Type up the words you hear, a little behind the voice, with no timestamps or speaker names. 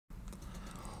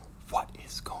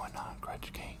is going on,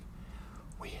 Grudge Gang?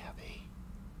 We have a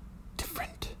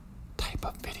different type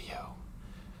of video.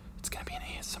 It's going to be an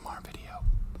ASMR video,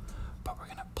 but we're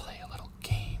going to play a little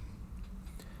game.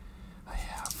 I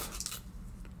have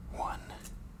one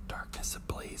Darkness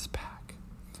Ablaze pack.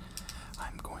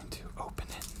 I'm going to open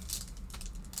it,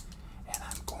 and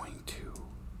I'm going to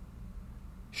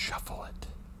shuffle it,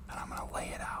 and I'm going to lay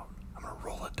it out. I'm going to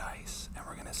roll a dice, and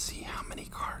we're going to see how many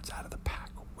cards out of the pack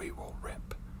we will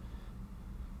rip.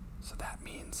 So that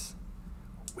means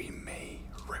we may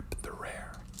rip the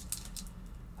rare.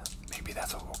 Maybe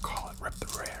that's what we'll call it, rip the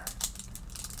rare.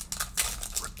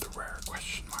 Rip the rare,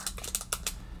 question mark.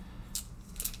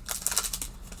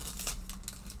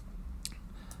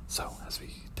 So, as we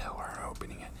tell our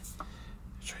opening it, I'll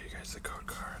show you guys the code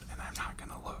card, and I'm not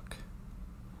going to look.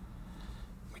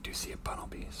 We do see a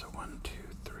Bunnelby, so 1, 2,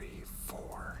 3,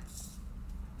 4.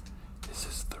 This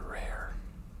is the rare.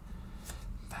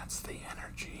 That's the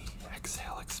energy.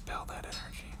 Exhale, expel that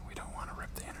energy. We don't want to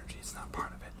rip the energy, it's not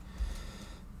part of it.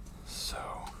 So,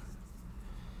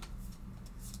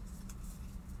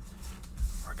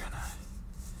 we're gonna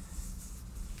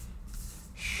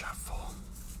shuffle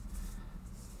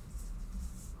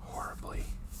horribly,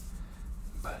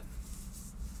 but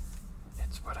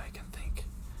it's what I can think.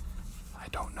 I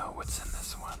don't know what's in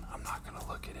this one. I'm not gonna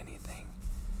look at anything.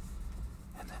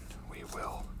 And then we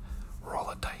will roll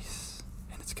a dice,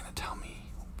 and it's gonna tell me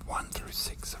 1 through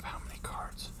 6 of how many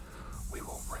cards we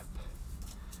will rip.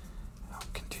 I'll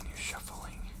continue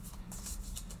shuffling.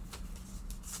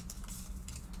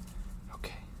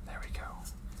 Okay, there we go.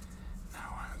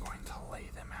 Now I'm going to lay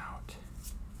them out.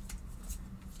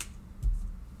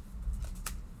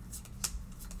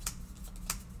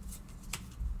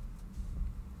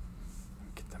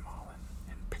 Get them all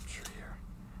in picture here.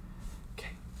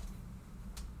 Okay.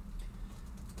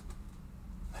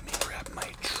 Let me grab my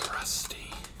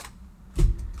trusty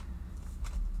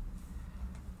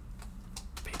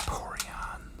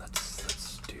Vaporeon.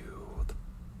 Let's do the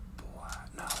black.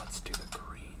 No, let's do the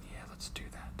green. Yeah, let's do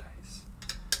that dice.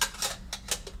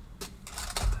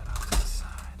 Put that off to the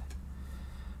side.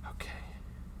 Okay.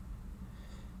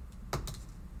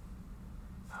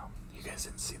 Oh, you guys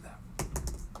didn't see that.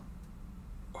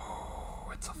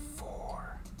 Oh, it's a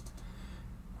 4.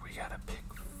 We gotta pick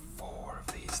 4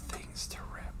 of these things to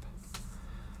rip.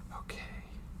 Okay,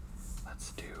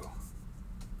 let's do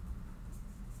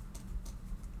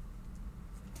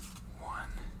 1.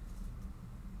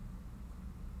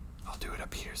 I'll do it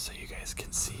up here so you guys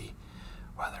can see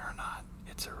whether or not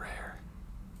it's a rare.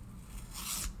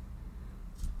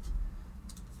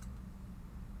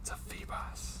 It's a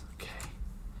Phoebos. Okay,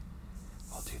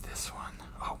 I'll do this one.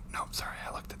 Oh, no, sorry,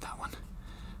 I looked at that one.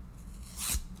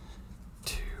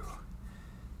 2.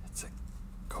 It's a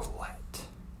Golett.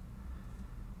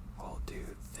 We'll do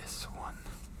this one.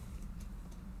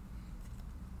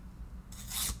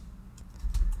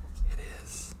 It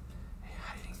is a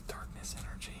Hiding Darkness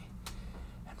energy.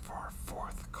 And for our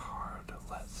 4th card,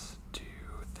 let's do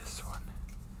this one.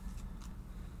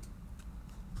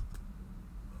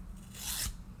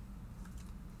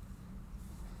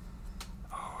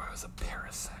 Oh, it was a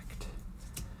Parasect.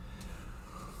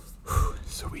 Whew.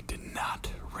 So we did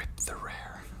not rip the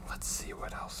rare. Let's see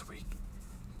what else we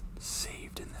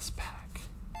saved in this pack.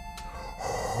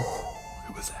 Oh,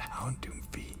 it was a Houndoom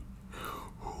V.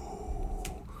 Oh,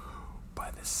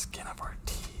 by the skin of our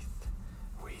teeth,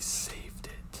 we saved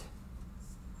it.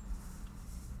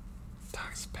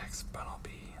 Toxpex,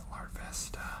 Bunnelby,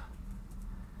 Larvesta,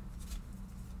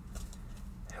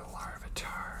 a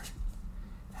Larvitar,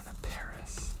 and a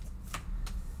Paris.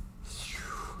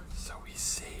 So we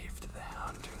saved the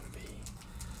Houndoom V.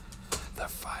 The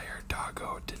Fire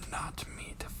Doggo did not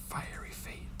meet a fiery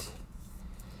fate.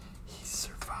 He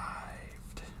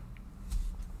survived.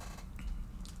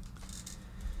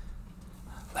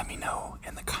 Let me know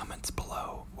in the comments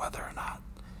below whether or not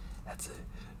that's a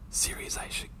series I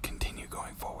should continue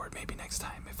going forward. Maybe next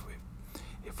time if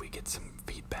we get some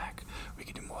feedback, we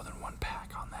could do more than 1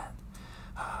 pack on that.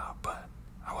 But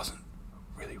I wasn't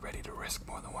really ready to risk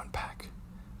more than 1 pack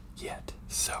yet.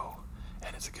 So,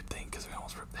 and it's a good thing because we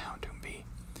almost ripped the Houndoom V.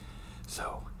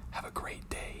 So, have a great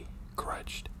day.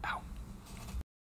 Grudged out.